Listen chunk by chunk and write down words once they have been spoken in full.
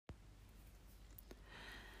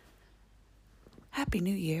Happy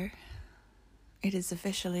New Year. It is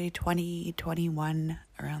officially 2021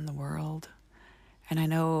 around the world, and I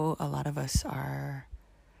know a lot of us are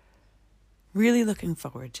really looking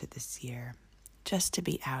forward to this year, just to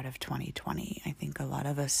be out of 2020. I think a lot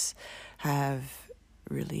of us have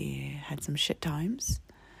really had some shit times,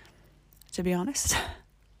 to be honest.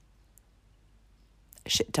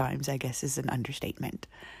 Shit times, I guess, is an understatement.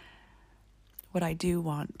 What I do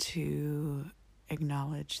want to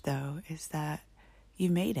acknowledge, though, is that you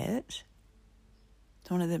made it. It's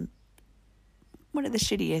one of the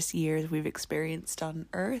shittiest years we've experienced on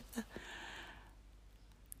Earth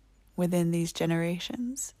within these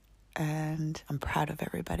generations, and I'm proud of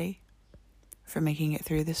everybody for making it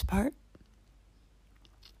through this part.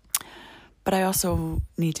 But I also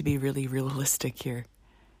need to be really realistic here.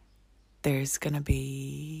 There's going to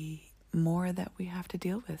be more that we have to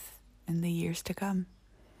deal with in the years to come.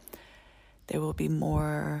 There will be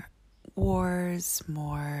more wars,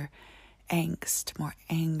 more angst, more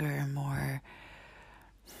anger, more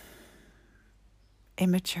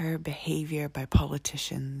immature behavior by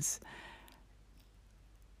politicians.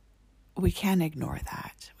 We can't ignore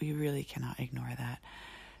that. We really cannot ignore that.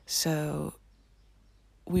 So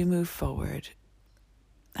we move forward,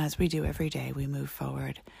 as we do every day. We move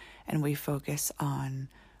forward and we focus on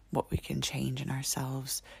what we can change in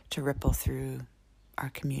ourselves to ripple through our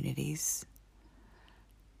communities,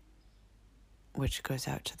 which goes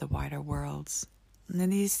out to the wider worlds. And then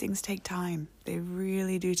these things take time. They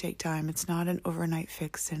really do take time. It's not an overnight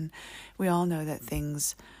fix, and we all know that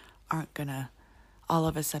things aren't gonna all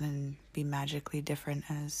of a sudden be magically different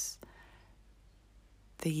as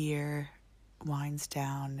the year winds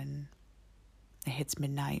down and it hits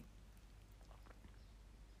midnight.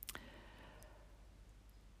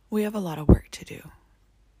 We have a lot of work to do.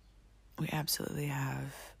 We absolutely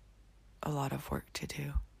have a lot of work to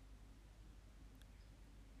do.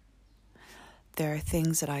 There are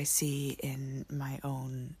things that I see in my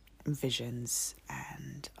own visions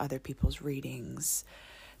and other people's readings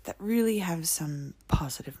that really have some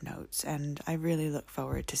positive notes, and I really look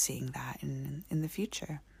forward to seeing that in the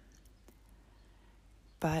future.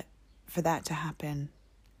 But for that to happen,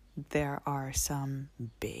 there are some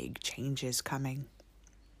big changes coming.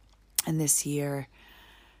 And this year,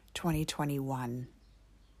 2021,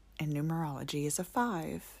 in numerology is a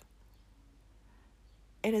 5.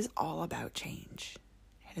 It is all about change.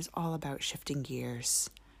 It is all about shifting gears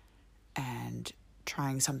and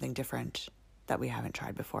trying something different that we haven't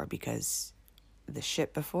tried before, because the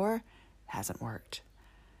shit before hasn't worked.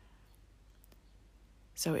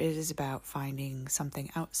 So it is about finding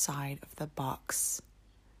something outside of the box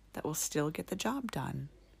that will still get the job done,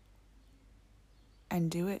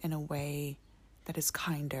 and do it in a way that is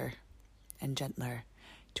kinder and gentler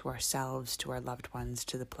to ourselves, to our loved ones,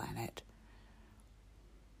 to the planet.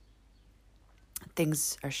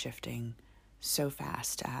 Things are shifting so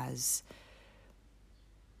fast as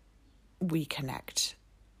we connect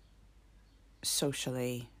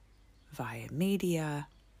socially via media,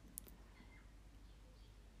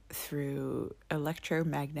 through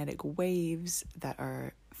electromagnetic waves that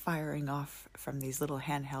are firing off from these little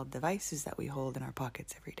handheld devices that we hold in our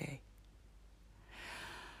pockets every day.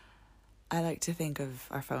 I like to think of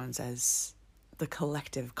our phones as the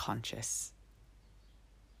collective conscious.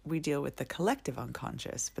 We deal with the collective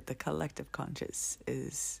unconscious, but the collective conscious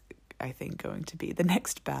is, I think, going to be the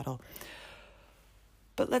next battle.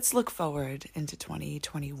 But let's look forward into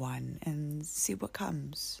 2021 and see what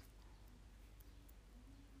comes.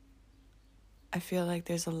 I feel like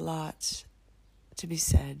there's a lot to be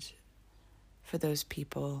said for those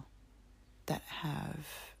people that have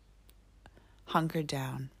hunkered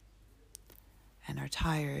down and are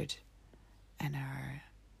tired and are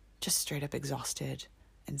just straight up exhausted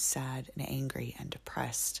and sad and angry and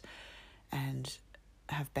depressed, and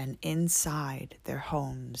have been inside their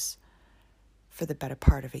homes for the better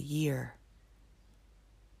part of a year.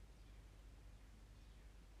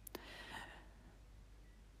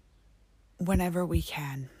 Whenever we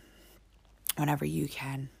can, whenever you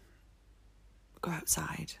can, go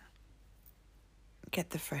outside,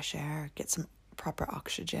 get the fresh air, get some proper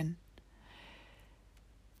oxygen.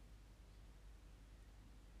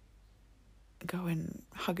 Go and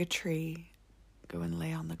hug a tree, go and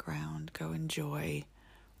lay on the ground, go enjoy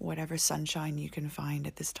whatever sunshine you can find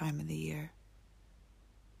at this time of the year.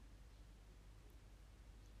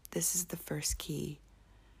 This is the first key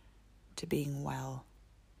to being well,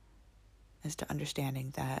 is to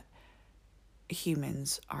understanding that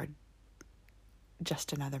humans are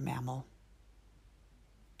just another mammal.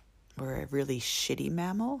 We're a really shitty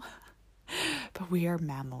mammal, but we are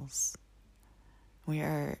mammals. We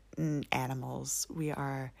are animals. We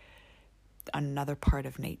are another part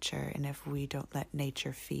of nature. And if we don't let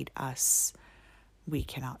nature feed us, we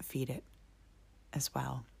cannot feed it as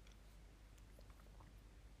well.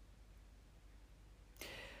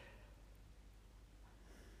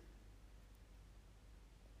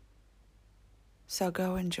 So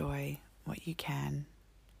go enjoy what you can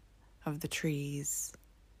of the trees,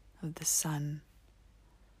 of the sun,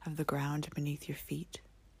 of the ground beneath your feet.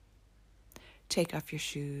 Take off your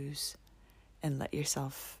shoes and let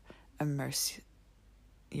yourself immerse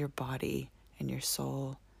your body and your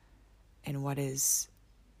soul in what is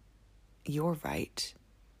your right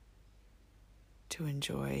to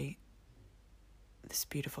enjoy this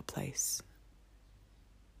beautiful place.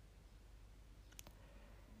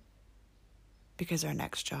 Because our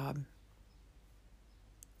next job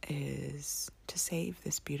is to save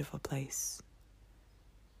this beautiful place.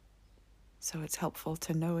 So it's helpful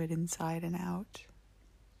to know it inside and out.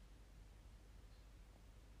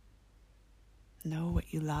 Know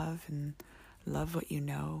what you love and love what you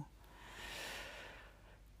know.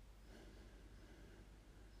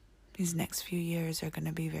 These next few years are going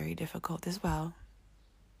to be very difficult as well,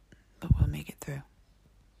 but we'll make it through.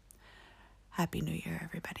 Happy New Year,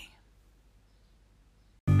 everybody.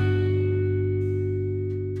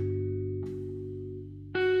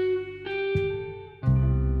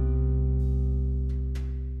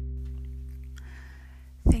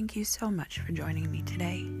 Thank you so much for joining me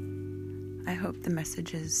today. I hope the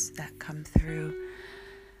messages that come through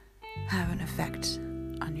have an effect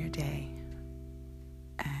on your day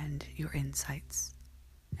and your insights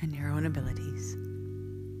and your own abilities.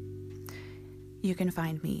 You can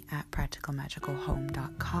find me at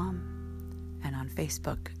practicalmagicalhome.com and on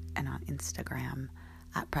Facebook and on Instagram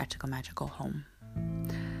at practicalmagicalhome.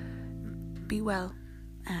 Be well,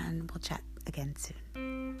 and we'll chat again soon.